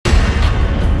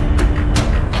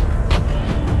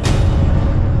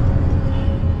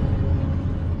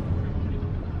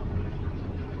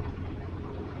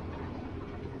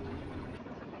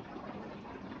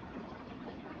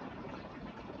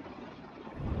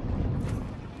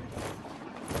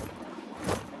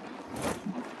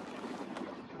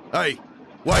Hey,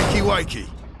 wakey wakey.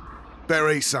 Better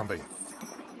eat something.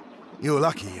 You're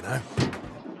lucky, you know.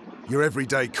 Your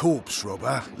everyday corpse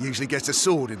robber usually gets a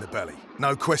sword in the belly,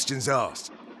 no questions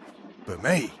asked. But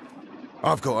me,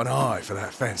 I've got an eye for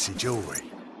that fancy jewellery.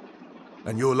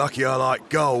 And you're lucky I like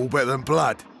gold better than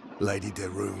blood, Lady de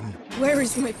Rune. Where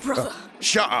is my brother?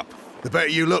 Shut up! The better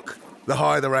you look, the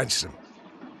higher the ransom.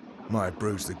 Might have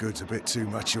bruised the goods a bit too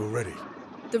much already.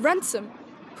 The ransom?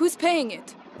 Who's paying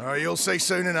it? Oh, you'll see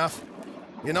soon enough.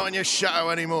 You're not in your shadow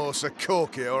anymore, so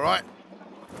cork it, all right?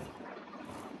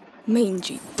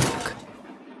 Mangy dog.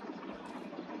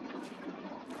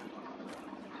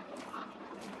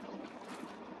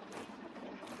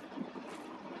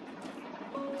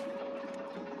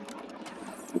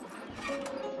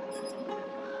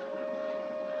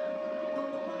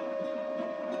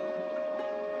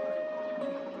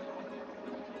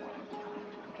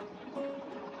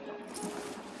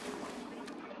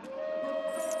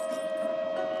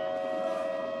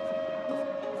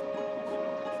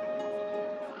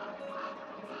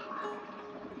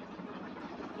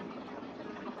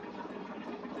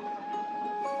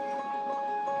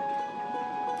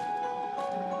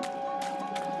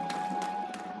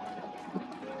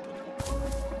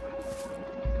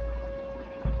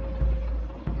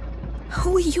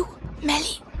 Who are you?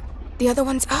 Melly. The other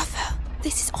one's Arthur.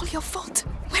 This is all your fault.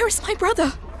 Where is my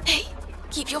brother? Hey,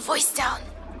 keep your voice down.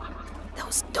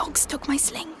 Those dogs took my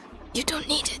sling. You don't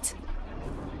need it.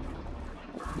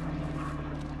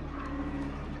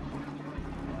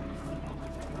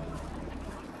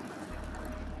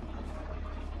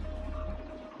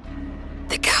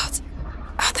 The guard.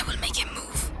 Arthur will make him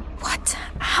move. What?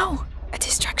 How? A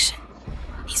distraction.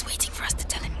 He's waiting for us to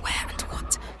tell him where and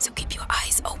what, so keep your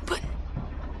eyes open.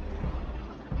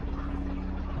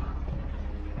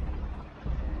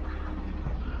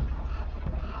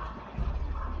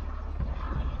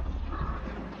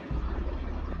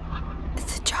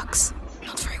 The jugs,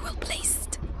 not very well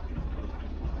placed.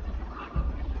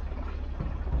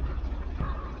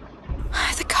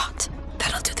 The cart,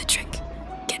 that'll do the trick.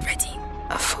 Get ready.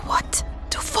 For what?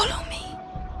 To follow me.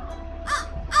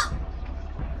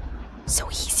 So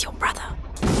he's your brother.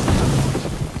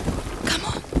 Come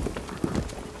on.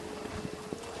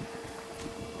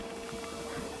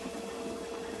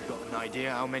 You got an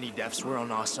idea how many deaths were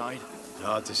on our side?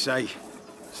 Hard to say.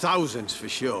 Thousands for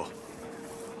sure.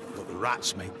 But the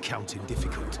rats make counting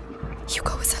difficult.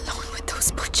 Hugo is alone with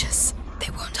those butchers. They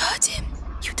won't hurt him.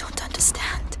 You don't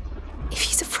understand. If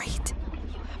he's afraid,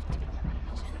 you have to be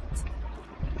patient.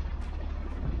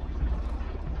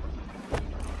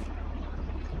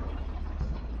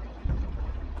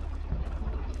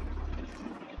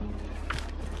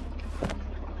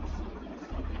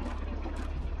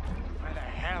 Where the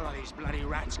hell are these bloody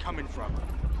rats coming from?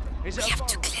 Is it We a have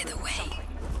to boat? clear the way.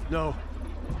 No.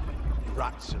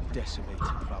 Rats have decimated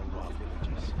Valois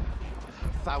villages.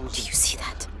 Thousands. Do you see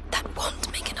that? That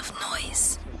won't make enough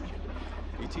noise.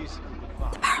 It is.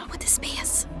 The barrel with the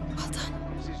spears. Well done.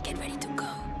 Get ready to go.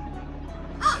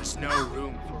 There's no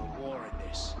room for a war in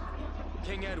this.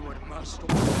 King Edward must...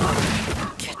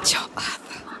 Good job,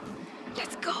 Arthur.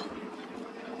 Let's go.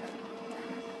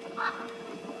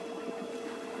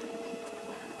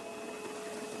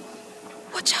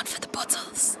 Watch out for the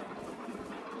bottles.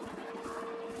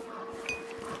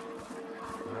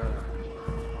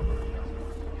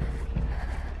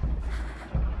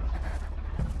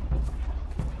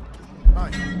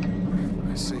 Right.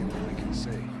 Let's see what we can see.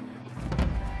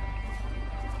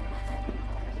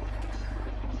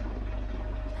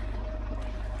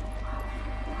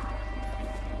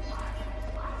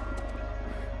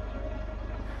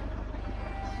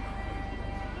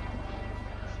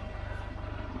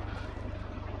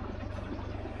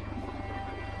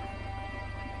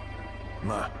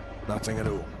 No, nothing at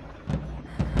all.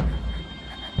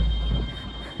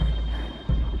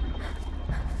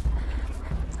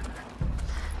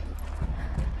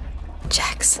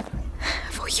 Jax,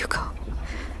 for Hugo.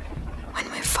 When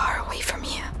we're far away from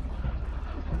here.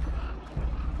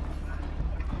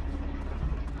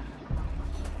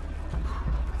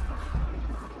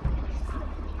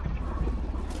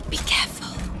 Be careful.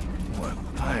 What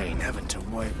pain having to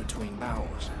wait between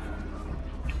battles.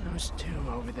 Those two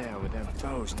over there with their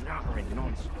bows nattering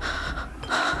nonsense.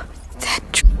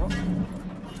 That What?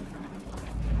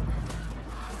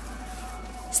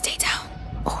 Stay down.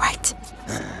 All right.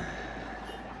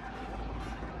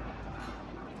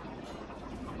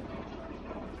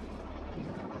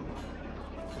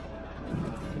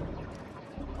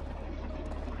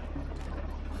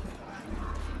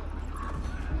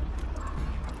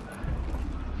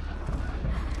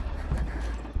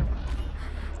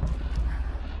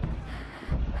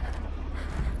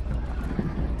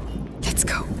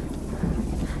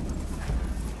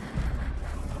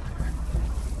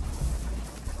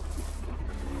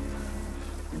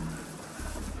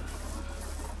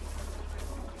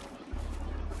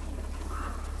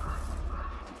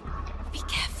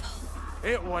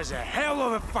 It was a hell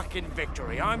of a fucking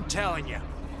victory, I'm telling you.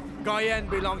 Guyenne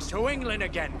belongs to England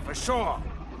again, for sure.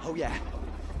 Oh yeah.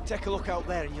 Take a look out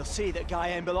there and you'll see that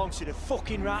Guyenne belongs to the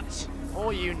fucking rats.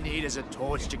 All you need is a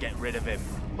torch to get rid of him.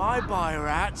 Bye-bye,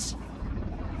 rats.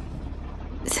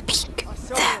 The peak.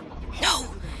 There. No.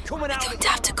 Coming I out don't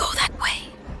have to go that way.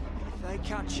 If they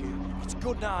catch you, it's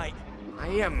good night. I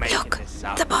am making Look, this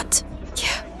up. the bot.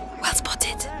 Yeah, well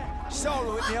spotted.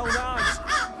 Sorrow in my own eyes.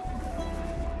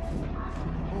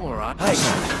 All right. Hey,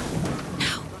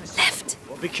 Now, left.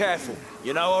 well, be careful.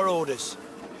 You know our orders.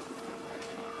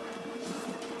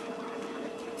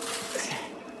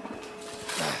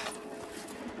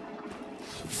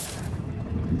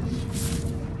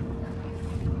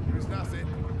 There's nothing.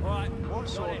 All right, What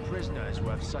sort of prisoner is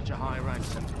worth such a high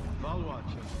ransom?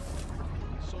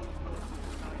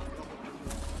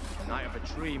 Knight of a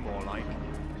tree, more like.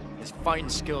 His fighting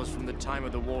skills from the time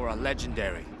of the war are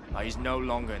legendary, but he's no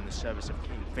longer in the service of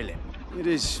King Philip. It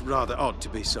is rather odd to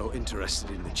be so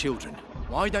interested in the children.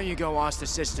 Why don't you go ask the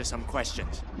sister some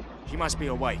questions? She must be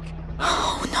awake.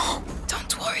 Oh no,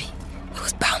 don't worry. It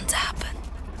was bound to happen.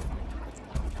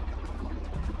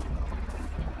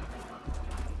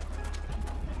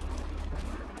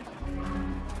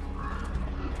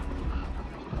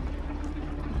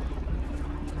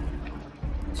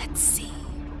 Let's see.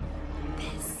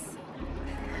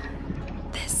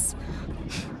 This.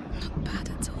 Not bad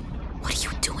at all. What are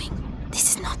you doing?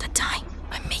 This is not the time.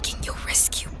 I'm making your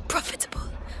rescue profitable.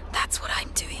 That's what I'm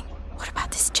doing. What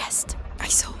about this chest? I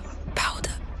saw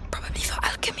powder, probably for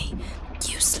alchemy.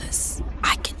 Useless.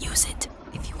 I can use it.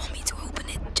 If you want me to open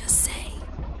it, just say.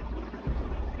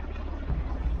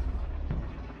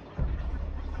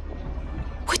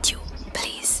 Would you,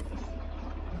 please?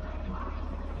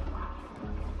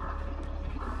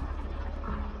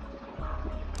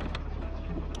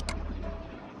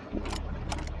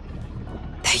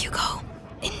 There you go.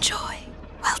 Enjoy.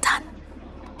 Well done.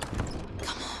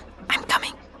 Come on, I'm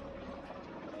coming.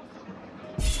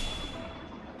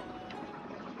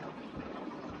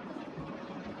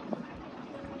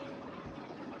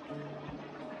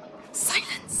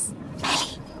 Silence.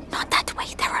 Ellie, not that way.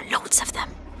 There are loads of them.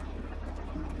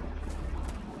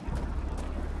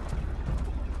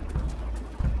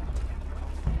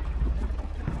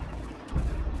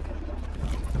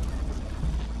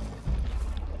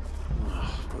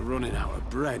 We're running out of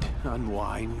bread and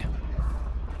wine.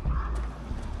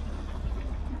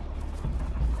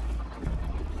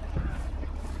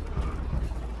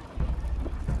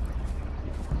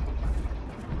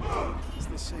 It's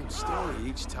the same story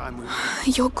each time we...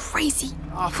 You're crazy.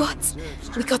 What?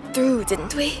 We got through,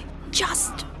 didn't we?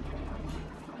 Just.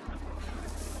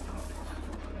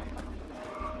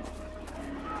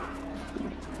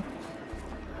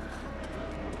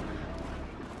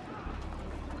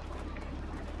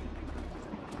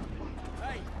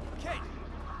 Hey, kid.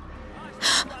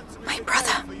 My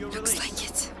brother. Looks like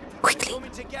it. Quickly.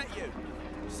 Coming to get you.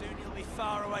 Soon you'll be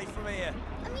far away from here.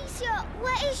 Amicia,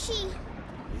 where is she?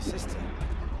 Your sister.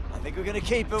 I think we're gonna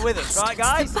keep her with us, right,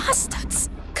 guys? The bastards.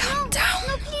 Calm down.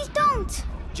 No, please don't.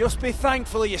 Just be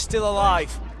thankful you're still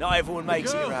alive. Not everyone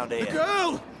makes it around here. The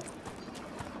girl!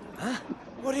 Huh?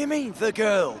 What do you mean, the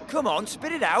girl? Come on,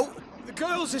 spit it out. The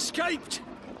girl's escaped!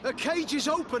 Her cage is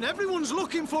open, everyone's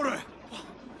looking for her!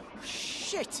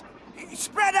 Shit!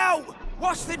 Spread out!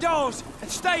 Watch the doors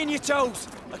and stay on your toes.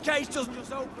 A cage doesn't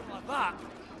just open like that.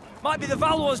 Might be the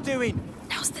Valois doing.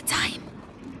 Now's the time.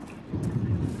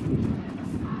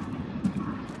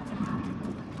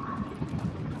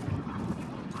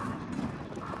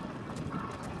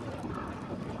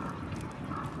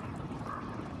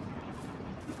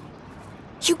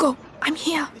 Hugo, I'm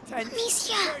here.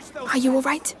 Amicia. Are you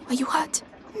alright? Are you hurt?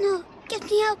 No, get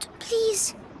me out,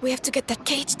 please. We have to get that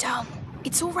cage down.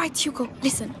 It's alright, Hugo.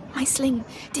 Listen, my sling.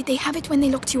 Did they have it when they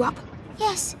locked you up?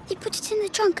 Yes, they put it in the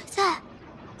trunk, there.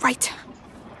 Right.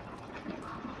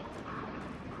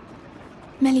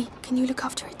 Melly, can you look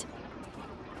after it?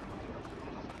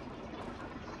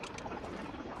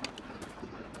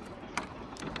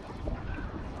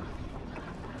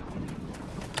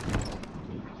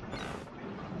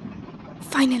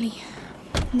 Finally.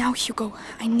 Now, Hugo,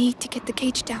 I need to get the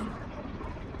cage down.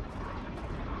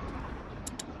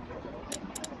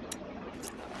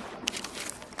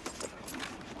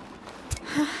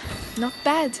 Not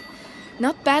bad.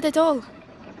 Not bad at all.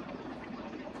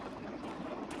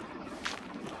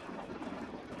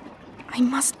 I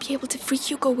must be able to free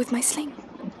Hugo with my sling.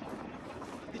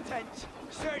 The tent.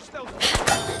 Search those.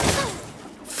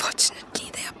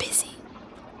 Fortunately, they are busy.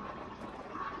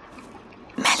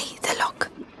 Melly, the lock.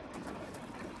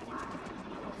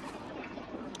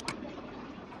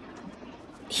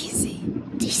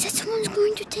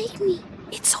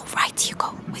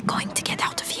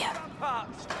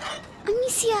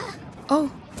 Amicia,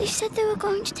 Oh, they said they were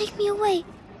going to take me away,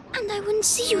 and I wouldn't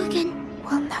see you again.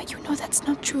 well, now you know that's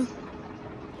not true.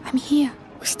 I'm here,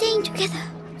 We're staying together,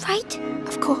 right?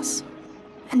 of course.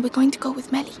 And we're going to go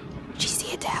with Melly. She's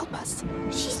here to help us.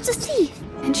 She's the thief.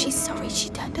 And she's sorry she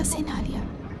turned us in earlier.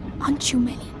 Aren't you,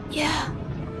 Melly? Yeah,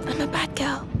 I'm a bad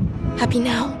girl. Happy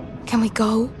now? Can we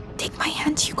go? Take my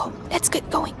hand, Hugo. Let's get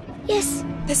going. Yes.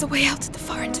 There's a way out at the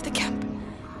far end of the camp.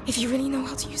 If you really know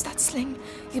how to use that sling,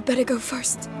 you'd better go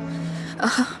first.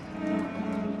 Uh-huh.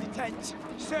 The tent.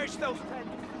 Search those tents.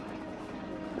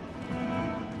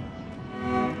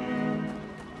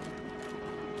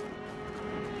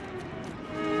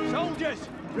 Soldiers,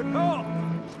 report!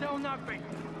 Still nothing.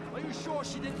 Are you sure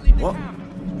she didn't leave the What? camp?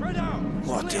 Spread out!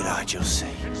 What did I just see?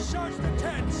 And search the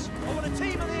tents! I want a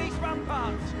team on the east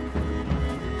ramparts!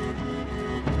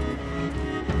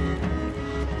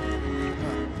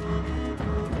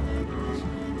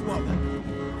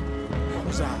 What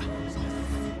was that?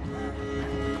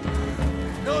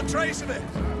 No trace of it.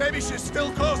 Maybe she's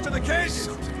still close to the cages.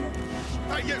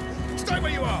 Hey, you! Stay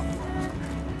where you are!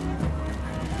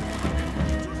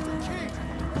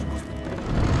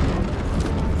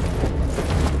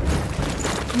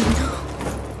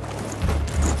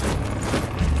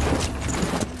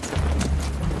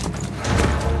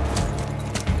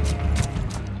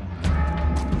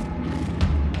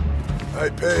 I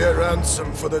pay a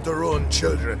ransom for the Daron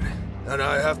children, and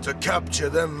I have to capture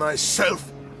them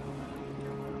myself.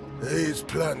 These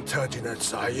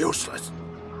Plantagenets are useless.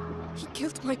 He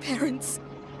killed my parents.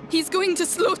 He's going to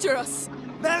slaughter us.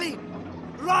 Melly!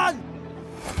 Run!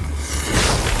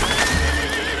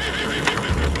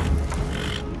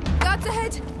 Guards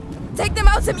ahead! Take them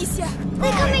out, Amicia!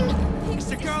 They're coming.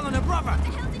 It's a girl and a brother!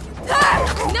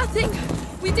 Ah! Nothing!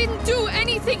 We didn't do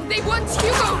anything! They want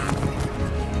Hugo!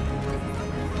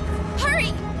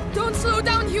 Hurry! Don't slow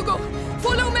down, Hugo!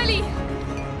 Follow Melly!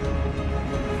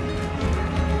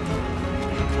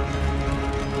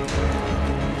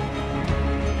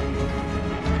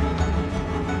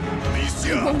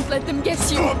 Amicia! I won't let them get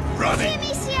you! Stop running!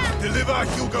 Amicia! Deliver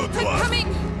Hugo to I'm us! coming!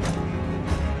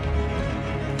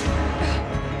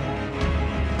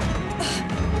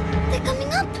 They're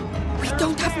coming up. We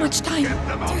don't have much time. Get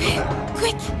them out They're of here! there.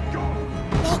 Quick!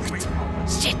 Locked!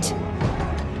 Shit!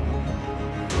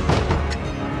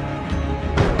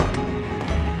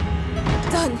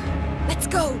 Done! Let's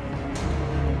go!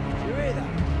 You hear that?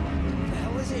 What the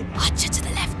hell is it? Archer to the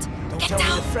left! Don't Get tell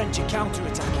down! me the French are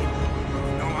counter-attacking.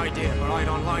 No idea, but I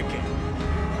don't like it.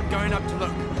 I'm going up to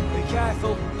look. Be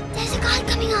careful. There's a guy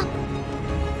coming up.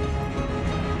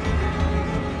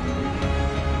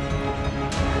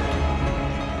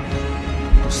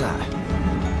 What's that?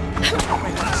 Where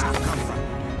did that stuff come from?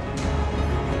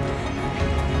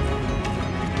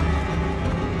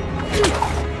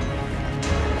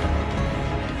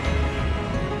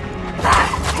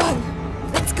 Done!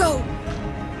 Let's go!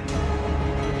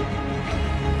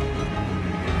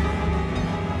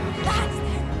 That's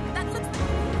there! That looks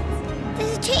like...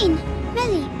 There's a chain.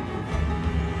 Melly.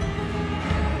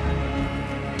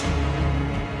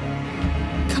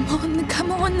 Come on,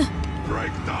 come on!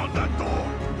 Break down that door!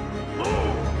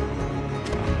 Move!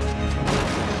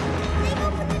 They've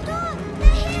opened the door.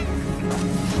 They're here.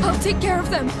 I'll take care of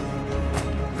them!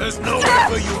 There's nowhere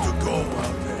for you to go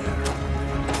out there.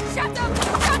 Shut up!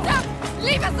 Shut up!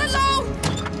 Leave us alone!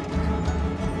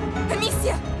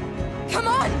 Amicia! Come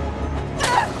on!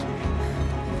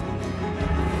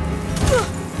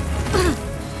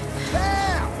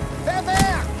 There! They're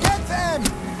there! Get them!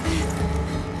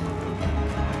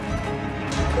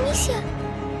 Amicia.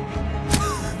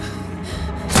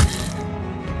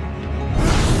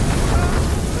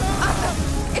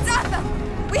 It's Arthur!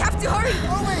 We have to hurry!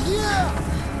 Over here!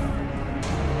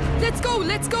 Let's go!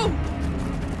 Let's go!